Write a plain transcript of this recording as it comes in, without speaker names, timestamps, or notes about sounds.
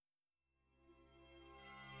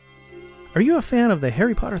Are you a fan of the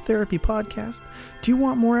Harry Potter Therapy podcast? Do you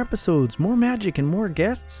want more episodes, more magic, and more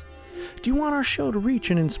guests? Do you want our show to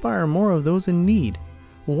reach and inspire more of those in need?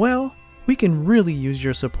 Well, we can really use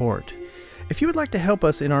your support. If you would like to help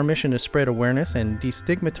us in our mission to spread awareness and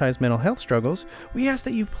destigmatize mental health struggles, we ask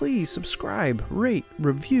that you please subscribe, rate,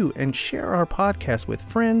 review, and share our podcast with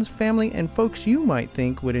friends, family, and folks you might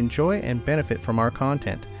think would enjoy and benefit from our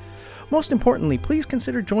content. Most importantly, please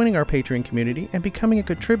consider joining our Patreon community and becoming a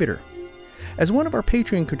contributor. As one of our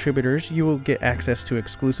Patreon contributors, you will get access to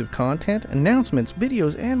exclusive content, announcements,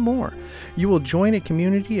 videos, and more. You will join a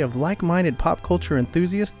community of like-minded pop culture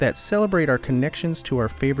enthusiasts that celebrate our connections to our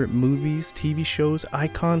favorite movies, TV shows,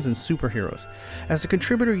 icons, and superheroes. As a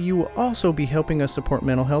contributor, you will also be helping us support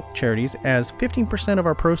mental health charities, as 15% of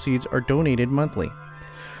our proceeds are donated monthly.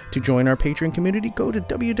 To join our Patreon community, go to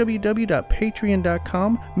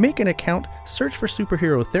www.patreon.com, make an account, search for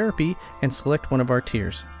Superhero Therapy, and select one of our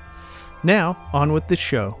tiers. Now, on with the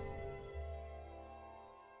show.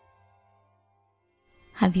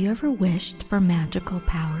 Have you ever wished for magical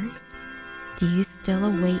powers? Do you still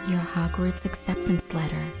await your Hogwarts acceptance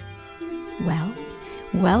letter? Well,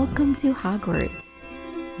 welcome to Hogwarts.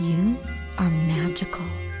 You are magical,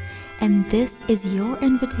 and this is your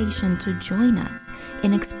invitation to join us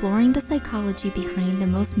in exploring the psychology behind the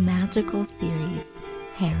most magical series,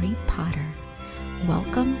 Harry Potter.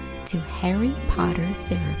 Welcome to Harry Potter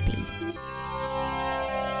Therapy.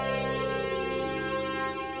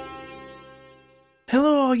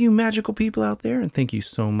 Hello, all you magical people out there, and thank you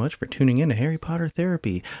so much for tuning in to Harry Potter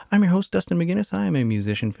Therapy. I'm your host, Dustin McGinnis. I am a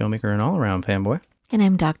musician, filmmaker, and all-around fanboy. And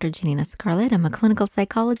I'm Dr. Janina Scarlet. I'm a clinical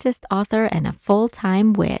psychologist, author, and a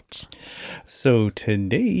full-time witch. So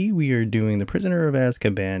today we are doing The Prisoner of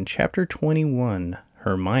Azkaban, Chapter 21,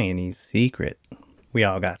 Hermione's Secret. We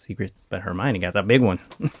all got secrets, but Hermione got a big one.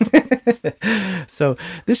 So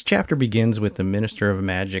this chapter begins with the Minister of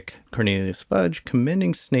Magic, Cornelius Fudge,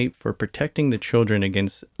 commending Snape for protecting the children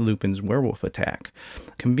against Lupin's werewolf attack.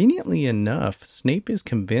 Conveniently enough, Snape is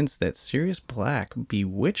convinced that Sirius Black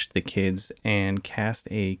bewitched the kids and cast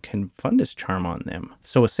a Confundus charm on them.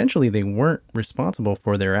 So essentially they weren't responsible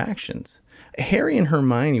for their actions. Harry and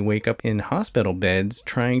Hermione wake up in hospital beds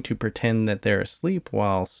trying to pretend that they're asleep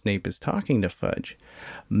while Snape is talking to Fudge.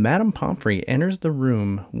 Madame Pomfrey enters the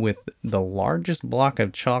room with the largest block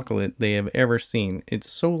of chocolate they have ever seen. It's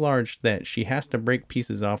so large that she has to break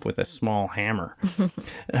pieces off with a small hammer.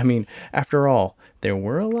 I mean, after all, there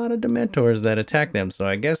were a lot of Dementors that attacked them, so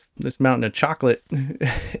I guess this mountain of chocolate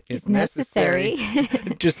is necessary.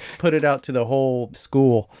 Just put it out to the whole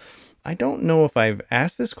school. I don't know if I've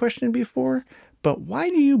asked this question before, but why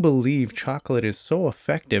do you believe chocolate is so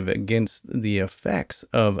effective against the effects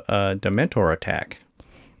of a Dementor attack?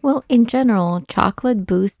 Well, in general, chocolate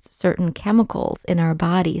boosts certain chemicals in our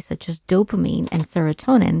body, such as dopamine and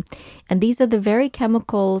serotonin. And these are the very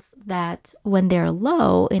chemicals that, when they're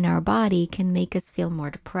low in our body, can make us feel more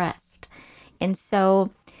depressed. And so,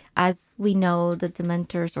 as we know, the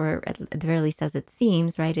Dementors, or at the very least as it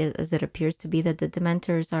seems, right, as it appears to be that the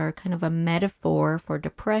Dementors are kind of a metaphor for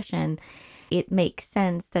depression, it makes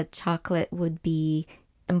sense that chocolate would be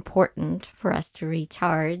important for us to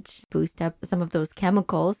recharge, boost up some of those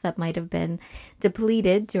chemicals that might have been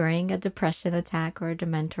depleted during a depression attack or a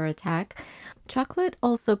Dementor attack. Chocolate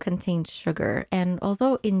also contains sugar, and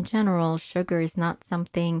although in general sugar is not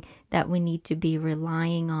something that we need to be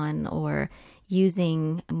relying on or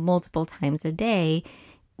using multiple times a day,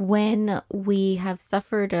 when we have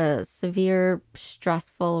suffered a severe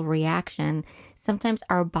stressful reaction, sometimes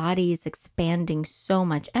our body is expanding so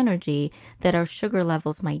much energy that our sugar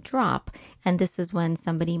levels might drop. And this is when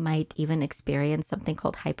somebody might even experience something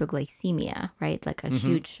called hypoglycemia, right? Like a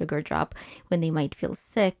huge sugar drop, when they might feel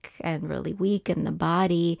sick and really weak in the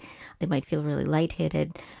body. They might feel really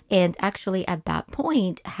lightheaded. And actually at that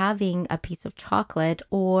point, having a piece of chocolate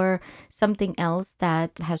or something else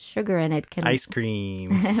that has sugar in it can... Ice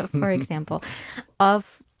cream. For example,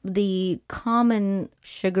 of the common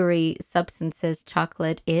sugary substances,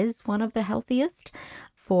 chocolate is one of the healthiest.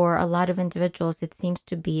 For a lot of individuals, it seems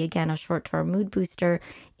to be, again, a short-term mood booster.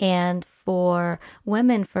 And for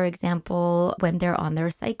women, for example, when they're on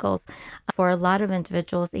their cycles, for a lot of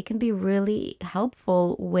individuals, it can be really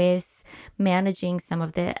helpful with managing some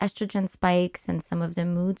of the estrogen spikes and some of the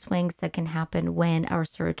mood swings that can happen when our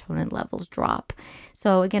serotonin levels drop.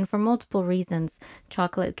 So again, for multiple reasons,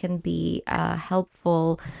 chocolate can be a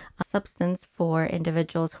helpful substance for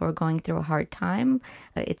individuals who are going through a hard time.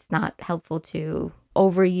 It's not helpful to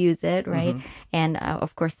overuse it, right? Mm-hmm. And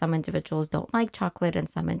of course, some individuals don't like chocolate and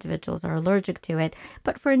some individuals are allergic to it.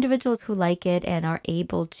 But for individuals who like it and are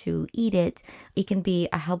able to eat it, it can be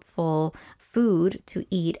a helpful food to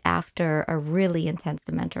eat after a really intense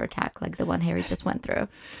Dementor attack like the one Harry just went through.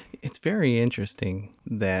 It's very interesting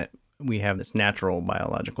that we have this natural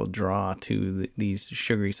biological draw to these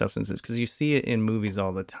sugary substances, because you see it in movies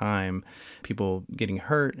all the time. People getting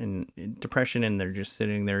hurt and depression, and they're just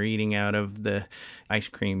sitting there eating out of the ice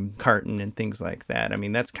cream carton and things like that. I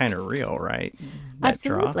mean, that's kind of real, right? That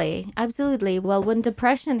Absolutely. draw. Absolutely. Well, when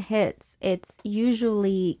depression hits, it's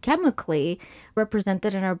usually chemically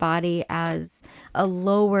represented in our body as a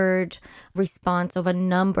lowered response of a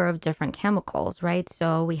number of different chemicals, right?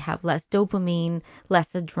 So we have less dopamine,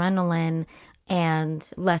 less adrenaline, and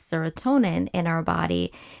less serotonin in our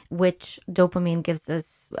body, which dopamine gives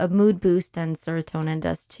us a mood boost and serotonin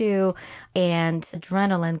does too. And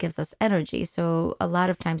adrenaline gives us energy. So a lot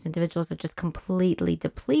of times individuals are just completely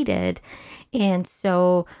depleted. And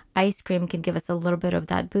so ice cream can give us a little bit of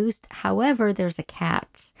that boost. However, there's a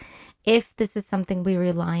catch. If this is something we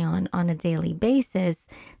rely on a daily basis,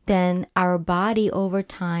 then our body over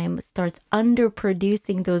time starts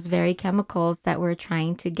underproducing those very chemicals that we're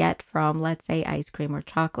trying to get from, let's say, ice cream or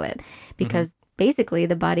chocolate. Because basically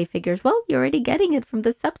the body figures, well, you're already getting it from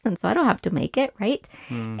the substance, so I don't have to make it, right?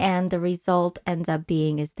 And the result ends up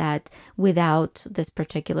being is that without this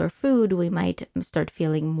particular food, we might start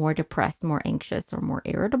feeling more depressed, more anxious, or more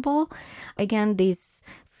irritable. Again, these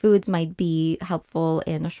foods might be helpful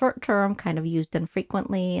in a short term, kind of used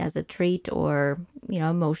infrequently as a treat or,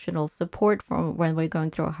 emotional support for when we're going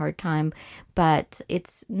through a hard time. But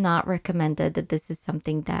it's not recommended that this is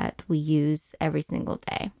something that we use every single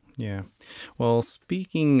day. Yeah. Well,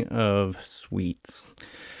 speaking of sweets,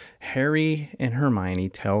 Harry and Hermione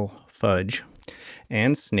tell Fudge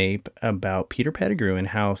and Snape about Peter Pettigrew and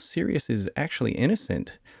how Sirius is actually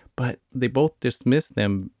innocent, but they both dismiss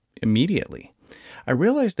them immediately. I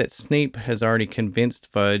realized that Snape has already convinced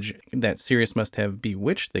Fudge that Sirius must have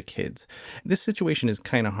bewitched the kids. This situation is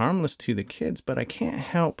kind of harmless to the kids, but I can't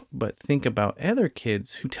help but think about other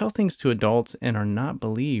kids who tell things to adults and are not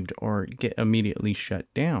believed or get immediately shut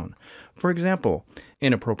down. For example,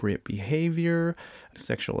 inappropriate behavior,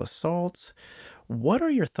 sexual assaults. What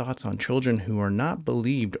are your thoughts on children who are not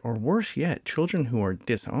believed, or worse yet, children who are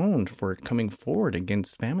disowned for coming forward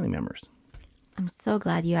against family members? I'm so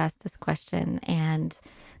glad you asked this question, and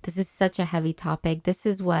this is such a heavy topic. This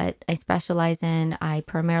is what I specialize in. I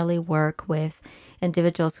primarily work with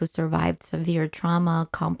individuals who survived severe trauma,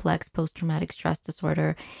 complex post-traumatic stress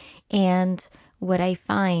disorder, and what I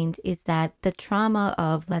find is that the trauma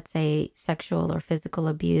of, let's say, sexual or physical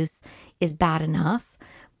abuse is bad enough,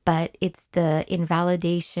 but it's the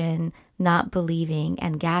invalidation, not believing,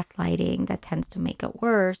 and gaslighting that tends to make it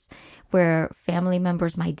worse, where family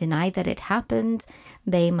members might deny that it happened.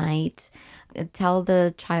 They might tell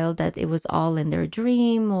the child that it was all in their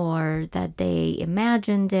dream, or that they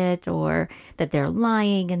imagined it, or that they're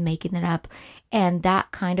lying and making it up. And that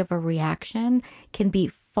kind of a reaction can be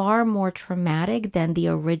far more traumatic than the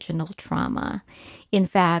original trauma. In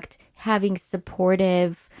fact, having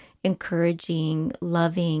supportive, encouraging,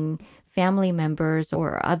 loving family members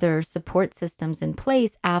or other support systems in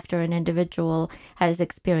place after an individual has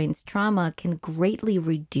experienced trauma can greatly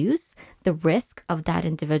reduce the risk of that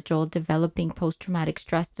individual developing post-traumatic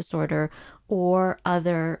stress disorder or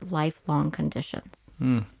other lifelong conditions.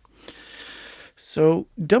 So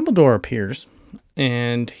Dumbledore appears,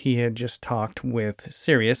 and he had just talked with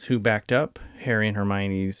Sirius, who backed up Harry and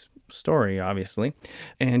Hermione's story, obviously,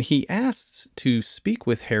 and he asks to speak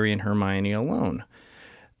with Harry and Hermione alone.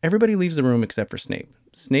 Everybody leaves the room except for Snape.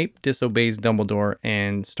 Snape disobeys Dumbledore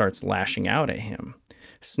and starts lashing out at him.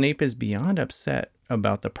 Snape is beyond upset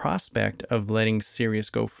about the prospect of letting Sirius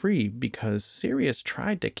go free because Sirius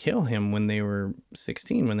tried to kill him when they were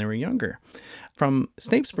 16, when they were younger. From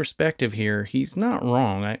Snape's perspective here, he's not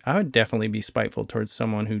wrong. I would definitely be spiteful towards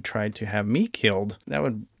someone who tried to have me killed. That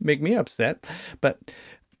would make me upset. But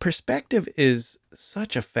perspective is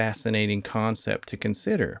such a fascinating concept to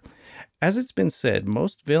consider. As it's been said,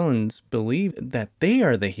 most villains believe that they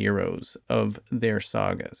are the heroes of their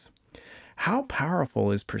sagas. How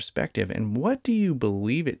powerful is perspective, and what do you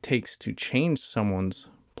believe it takes to change someone's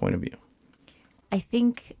point of view? I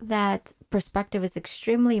think that perspective is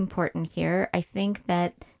extremely important here. I think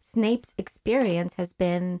that Snape's experience has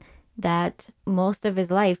been that most of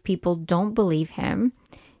his life, people don't believe him.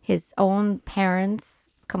 His own parents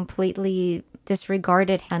completely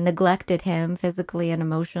disregarded and neglected him physically and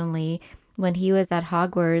emotionally. when he was at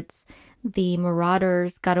Hogwarts, the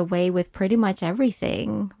Marauders got away with pretty much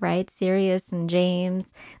everything, right? Sirius and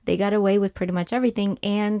James, they got away with pretty much everything.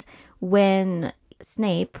 And when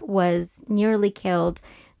Snape was nearly killed,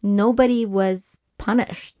 nobody was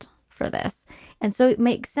punished for this. And so it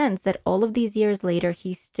makes sense that all of these years later,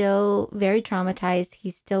 he's still very traumatized.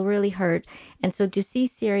 He's still really hurt. And so to see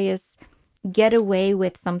Sirius get away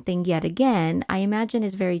with something yet again, I imagine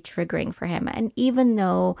is very triggering for him. And even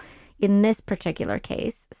though in this particular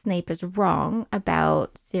case, Snape is wrong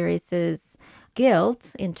about Sirius's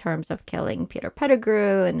guilt in terms of killing Peter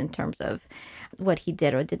Pettigrew and in terms of what he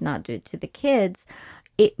did or did not do to the kids,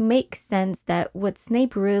 it makes sense that what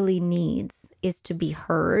Snape really needs is to be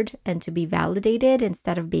heard and to be validated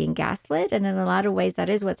instead of being gaslit. And in a lot of ways, that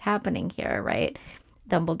is what's happening here, right?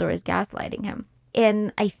 Dumbledore is gaslighting him.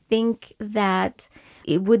 And I think that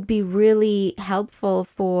it would be really helpful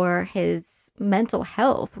for his mental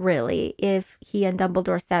health, really, if he and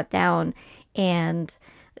Dumbledore sat down and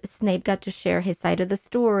Snape got to share his side of the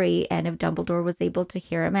story, and if Dumbledore was able to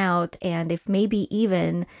hear him out, and if maybe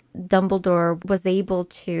even Dumbledore was able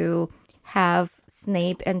to have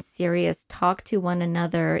Snape and Sirius talk to one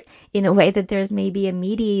another in a way that there's maybe a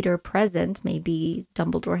mediator present, maybe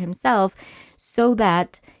Dumbledore himself, so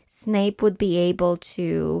that Snape would be able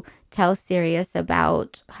to tell Sirius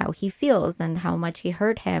about how he feels and how much he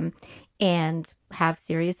hurt him and have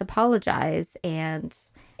Sirius apologize. And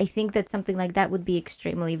I think that something like that would be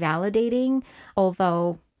extremely validating,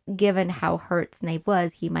 although given how hurt Snape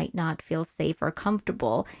was, he might not feel safe or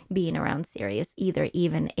comfortable being around Sirius either,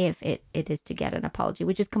 even if it is to get an apology,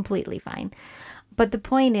 which is completely fine. But the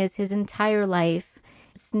point is, his entire life,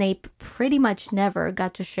 Snape pretty much never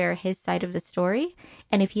got to share his side of the story.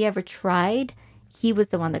 And if he ever tried, he was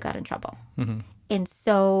the one that got in trouble. Mm-hmm. And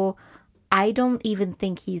so I don't even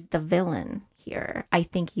think he's the villain here. I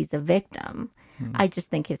think he's a victim. Mm-hmm. I just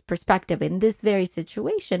think his perspective in this very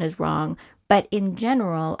situation is wrong. But in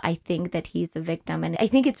general, I think that he's a victim. And I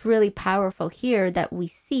think it's really powerful here that we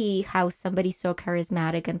see how somebody so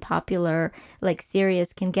charismatic and popular like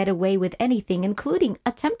Sirius can get away with anything, including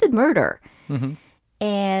attempted murder. Mm-hmm.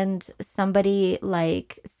 And somebody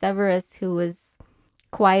like Severus, who was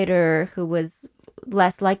quieter, who was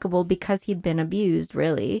less likable because he'd been abused,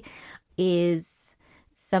 really, is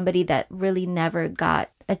somebody that really never got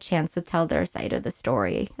a chance to tell their side of the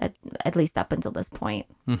story, at least up until this point.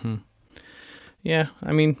 Mm-hmm. Yeah,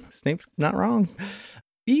 I mean, Snape's not wrong.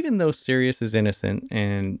 Even though Sirius is innocent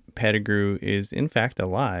and Pettigrew is in fact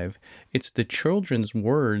alive, it's the children's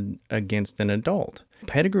word against an adult.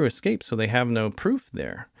 Pettigrew escaped, so they have no proof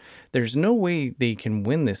there. There's no way they can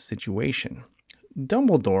win this situation.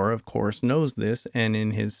 Dumbledore, of course, knows this, and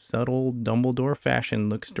in his subtle Dumbledore fashion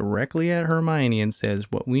looks directly at Hermione and says,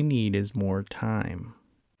 what we need is more time.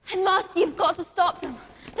 Headmaster, you've got to stop them.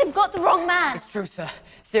 They've got the wrong man. It's true, sir.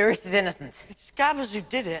 Sirius is innocent. It's Scabbers who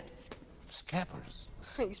did it. Scabbers?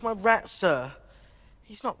 He's my rat, sir.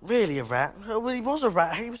 He's not really a rat. Well, he was a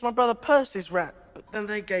rat. He was my brother Percy's rat. But then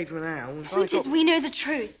they gave him an owl. Point is, we know the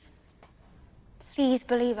truth. Please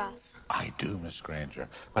believe us. I do, Miss Granger.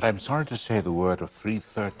 But I'm sorry to say the word of 3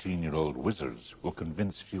 13-year-old wizards will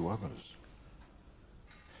convince few others.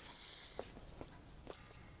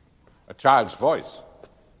 A child's voice,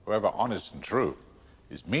 however honest and true,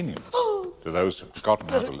 is meaningless to those who've forgotten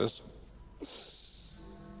how to listen.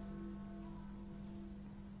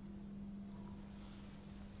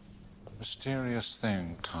 A mysterious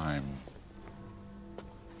thing, time.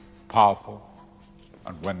 Powerful,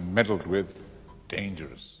 and when meddled with,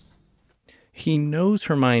 dangerous. He knows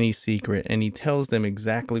Hermione's secret, and he tells them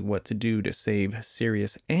exactly what to do to save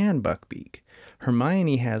Sirius and Buckbeak.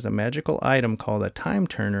 Hermione has a magical item called a time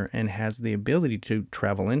turner and has the ability to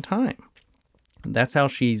travel in time. That's how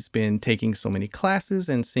she's been taking so many classes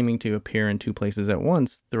and seeming to appear in 2 places at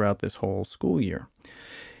once throughout this whole school year.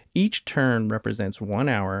 Each turn represents 1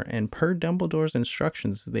 hour, and per Dumbledore's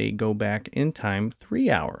instructions, they go back in time 3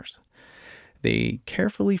 hours. They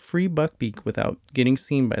carefully free Buckbeak without getting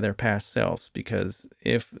seen by their past selves, because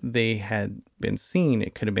if they had been seen,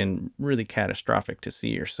 it could have been really catastrophic to see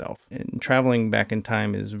yourself. And traveling back in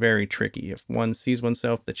time is very tricky. If one sees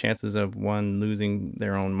oneself, the chances of one losing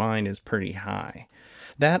their own mind is pretty high.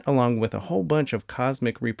 That, along with a whole bunch of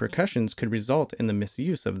cosmic repercussions, could result in the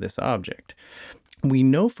misuse of this object. We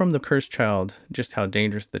know from the Cursed Child just how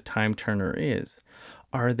dangerous the time turner is.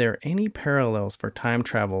 Are there any parallels for time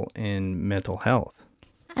travel in mental health?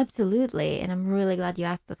 Absolutely. And I'm really glad you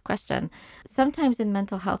asked this question. Sometimes in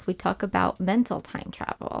mental health, we talk about mental time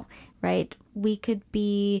travel, right? We could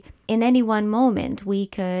be in any one moment, we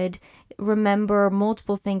could remember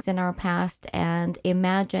multiple things in our past and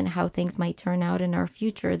imagine how things might turn out in our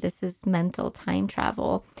future. This is mental time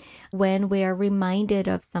travel. When we are reminded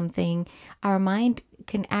of something, our mind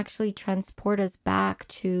can actually transport us back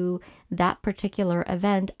to that particular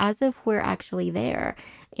event as if we're actually there.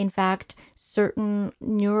 In fact, certain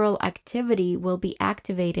neural activity will be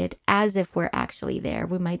activated as if we're actually there.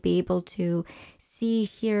 We might be able to see,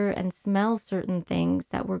 hear, and smell certain things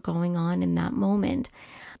that were going on in that moment.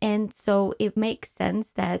 And so it makes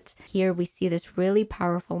sense that here we see this really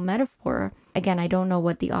powerful metaphor. Again, I don't know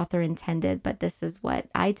what the author intended, but this is what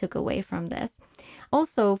I took away from this.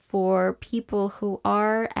 Also, for people who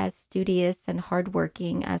are as studious and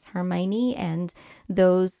hardworking as Hermione, and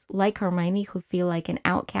those like Hermione who feel like an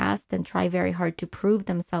outcast and try very hard to prove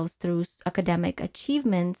themselves through academic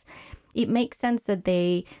achievements, it makes sense that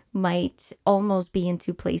they might almost be in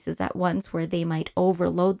two places at once, where they might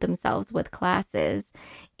overload themselves with classes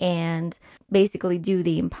and basically do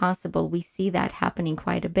the impossible. We see that happening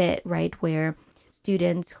quite a bit, right? Where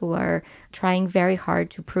students who are trying very hard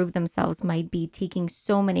to prove themselves might be taking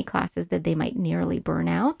so many classes that they might nearly burn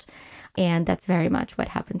out. And that's very much what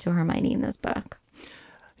happened to Hermione in this book.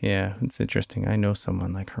 Yeah, it's interesting. I know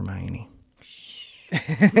someone like Hermione.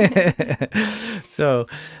 So,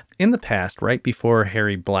 in the past, right before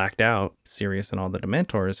Harry blacked out, Sirius and all the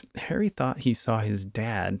Dementors, Harry thought he saw his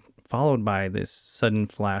dad, followed by this sudden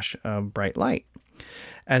flash of bright light.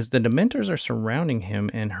 As the Dementors are surrounding him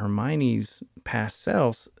and Hermione's past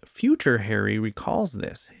selves, future Harry recalls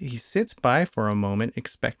this. He sits by for a moment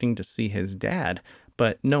expecting to see his dad,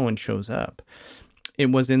 but no one shows up. It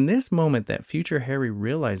was in this moment that future Harry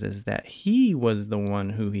realizes that he was the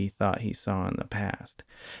one who he thought he saw in the past.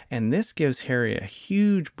 And this gives Harry a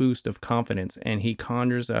huge boost of confidence, and he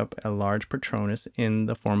conjures up a large Patronus in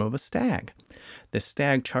the form of a stag. The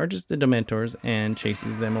stag charges the Dementors and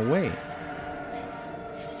chases them away.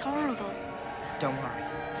 This is horrible. Don't worry.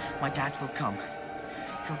 My dad will come.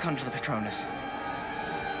 He'll conjure the Patronus.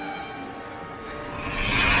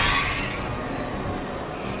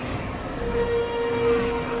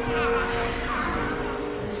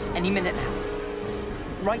 Any minute now.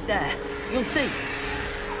 Right there. You'll see.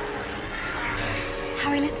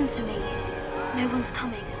 Harry, listen to me. No one's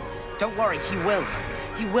coming. Don't worry, he will.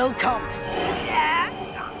 He will come.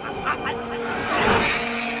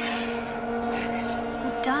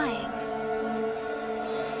 You're dying.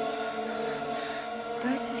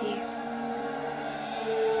 Both of you.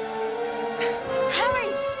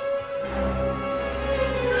 Harry!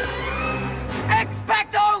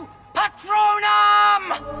 Expecto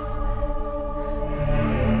Patronum!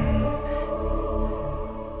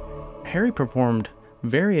 Harry performed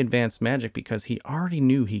very advanced magic because he already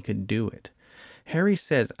knew he could do it. Harry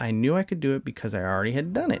says, "I knew I could do it because I already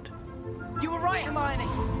had done it." You were right,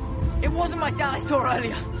 Hermione. It wasn't my dad I saw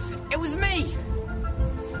earlier. It was me.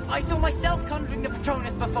 I saw myself conjuring the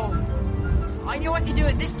Patronus before. I knew I could do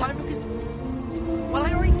it this time because, well,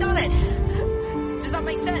 I'd already done it. Does that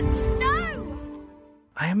make sense? No!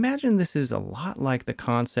 I imagine this is a lot like the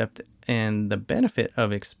concept and the benefit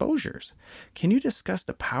of exposures. Can you discuss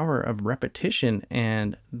the power of repetition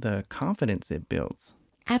and the confidence it builds?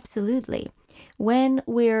 Absolutely. When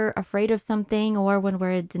we're afraid of something or when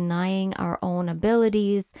we're denying our own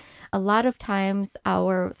abilities, a lot of times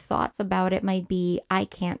our thoughts about it might be, I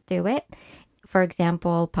can't do it. For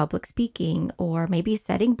example, public speaking, or maybe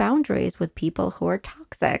setting boundaries with people who are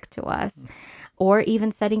toxic to us, or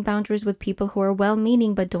even setting boundaries with people who are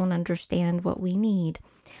well-meaning but don't understand what we need,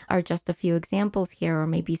 are just a few examples here, or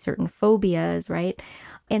maybe certain phobias, right?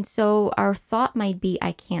 And so our thought might be,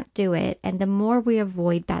 I can't do it. And the more we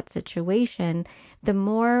avoid that situation, the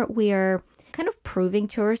more we're kind of proving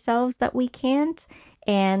to ourselves that we can't.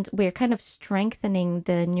 And we're kind of strengthening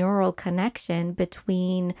the neural connection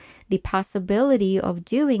between the possibility of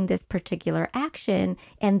doing this particular action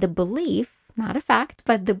and the belief, not a fact,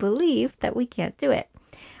 but the belief that we can't do it.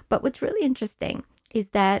 But what's really interesting is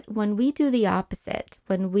that when we do the opposite,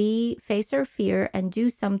 when we face our fear and do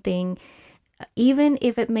something, even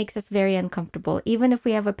if it makes us very uncomfortable, even if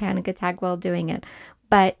we have a panic attack while doing it,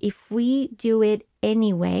 but if we do it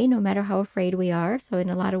anyway, no matter how afraid we are, so in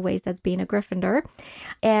a lot of ways that's being a Gryffindor,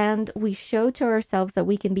 and we show to ourselves that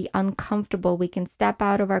we can be uncomfortable, we can step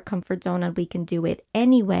out of our comfort zone and we can do it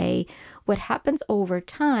anyway, what happens over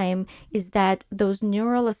time is that those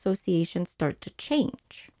neural associations start to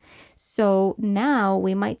change. So now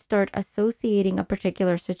we might start associating a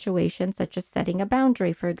particular situation, such as setting a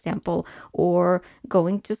boundary, for example, or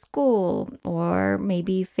going to school, or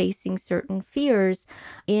maybe facing certain fears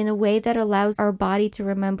in a way that allows our body to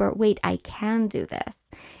remember, wait, I can do this.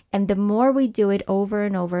 And the more we do it over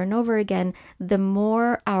and over and over again, the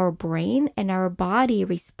more our brain and our body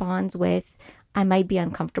responds with, I might be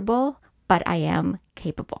uncomfortable, but I am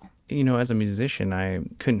capable. You know, as a musician, I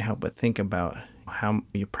couldn't help but think about how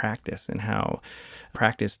you practice and how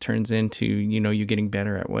practice turns into, you getting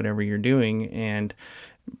better at whatever you're doing. And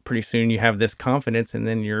pretty soon you have this confidence and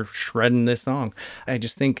then you're shredding this song. I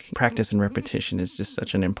just think practice and repetition is just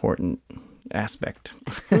such an important aspect.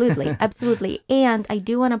 Absolutely. Absolutely. And I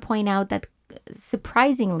do want to point out that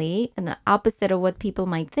surprisingly, and the opposite of what people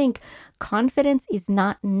might think, confidence is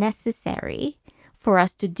not necessary for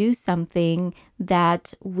us to do something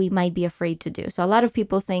that we might be afraid to do. So a lot of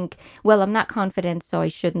people think, well, I'm not confident, so I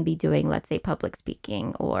shouldn't be doing, let's say, public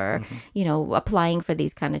speaking or, applying for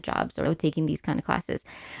these kind of jobs or taking these kind of classes.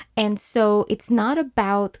 And so it's not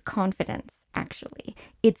about confidence, actually.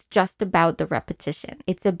 It's just about the repetition.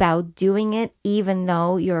 It's about doing it even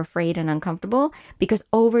though you're afraid and uncomfortable, because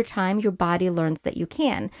over time, your body learns that you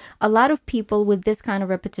can. A lot of people with this kind of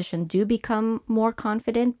repetition do become more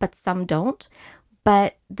confident, but some don't.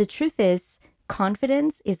 But the truth is,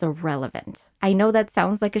 confidence is irrelevant. I know that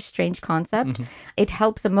sounds like a strange concept. Mm-hmm. It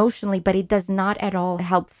helps emotionally, but it does not at all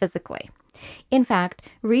help physically. In fact,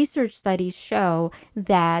 research studies show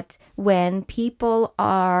that when people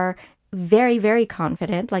are very, very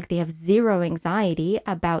confident, like they have zero anxiety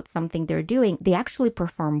about something they're doing, they actually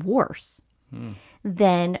perform worse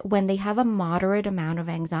than when they have a moderate amount of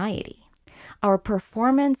anxiety. Our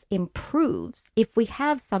performance improves if we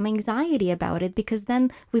have some anxiety about it, because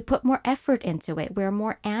then we put more effort into it. We're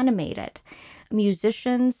more animated.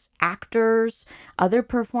 Musicians, actors, other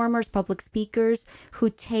performers, public speakers who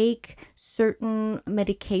take certain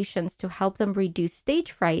medications to help them reduce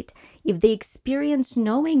stage fright, if they experience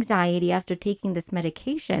no anxiety after taking this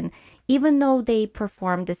medication, even though they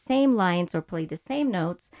perform the same lines or play the same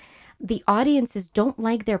notes, the audiences don't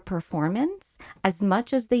like their performance as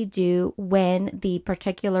much as they do when the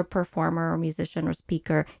particular performer or musician or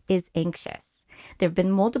speaker is anxious. There have been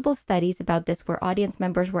multiple studies about this where audience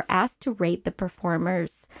members were asked to rate the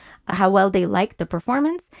performers, how well they liked the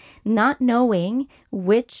performance, not knowing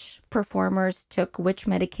which performers took which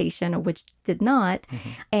medication or which did not. Mm-hmm.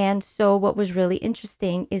 And so what was really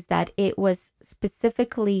interesting is that it was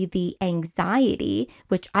specifically the anxiety,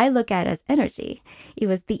 which I look at as energy. It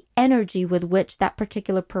was the energy with which that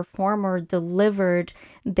particular performer delivered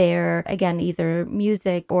their, again, either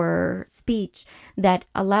music or speech that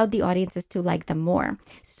allowed the audiences to like them more.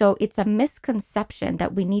 So it's a misconception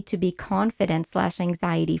that we need to be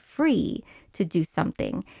confident/anxiety free to do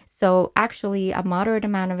something. So actually a moderate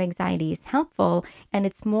amount of anxiety is helpful, and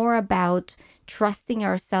it's more about trusting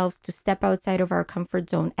ourselves to step outside of our comfort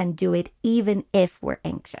zone and do it even if we're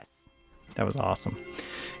anxious. That was awesome.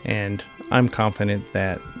 And I'm confident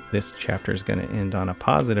that this chapter is going to end on a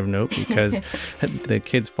positive note, because the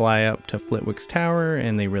kids fly up to Flitwick's tower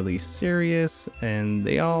and they release Sirius, and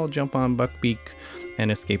they all jump on Buckbeak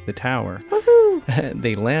and escape the tower. Woohoo!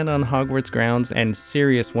 They land on Hogwarts grounds, and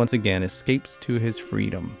Sirius once again escapes to his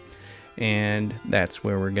freedom. And that's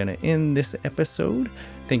where we're going to end this episode.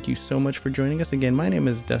 Thank you so much for joining us. Again, my name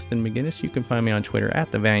is Dustin McGinnis. You can find me on Twitter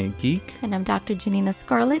at The Valiant Geek. And I'm Dr. Janina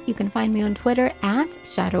Scarlet. You can find me on Twitter at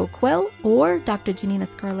Shadow Quill or Dr. Janina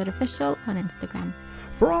Scarlet Official on Instagram.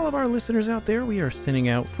 For all of our listeners out there, we are sending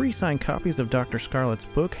out free signed copies of Dr. Scarlet's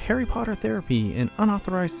book, Harry Potter Therapy, an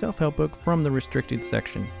unauthorized self-help book from the restricted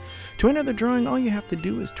section. To enter the drawing, all you have to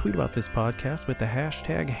do is tweet about this podcast with the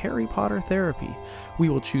hashtag Harry Potter Therapy. We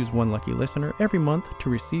will choose one lucky listener every month to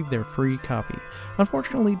receive their free copy.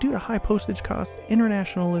 Unfortunately, due to high postage costs,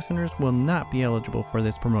 international listeners will not be eligible for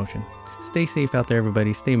this promotion. Stay safe out there,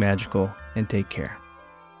 everybody. Stay magical, and take care.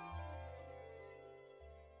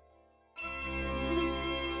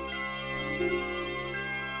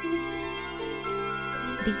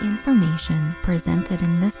 The information presented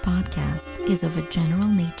in this podcast is of a general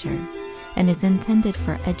nature and is intended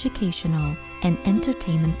for educational and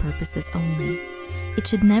entertainment purposes only. It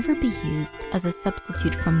should never be used as a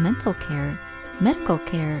substitute for mental care, medical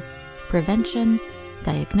care, prevention,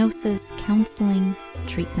 diagnosis, counseling,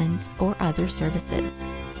 treatment, or other services.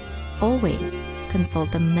 Always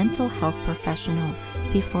consult a mental health professional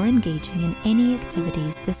before engaging in any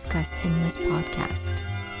activities discussed in this podcast.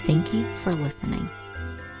 Thank you for listening.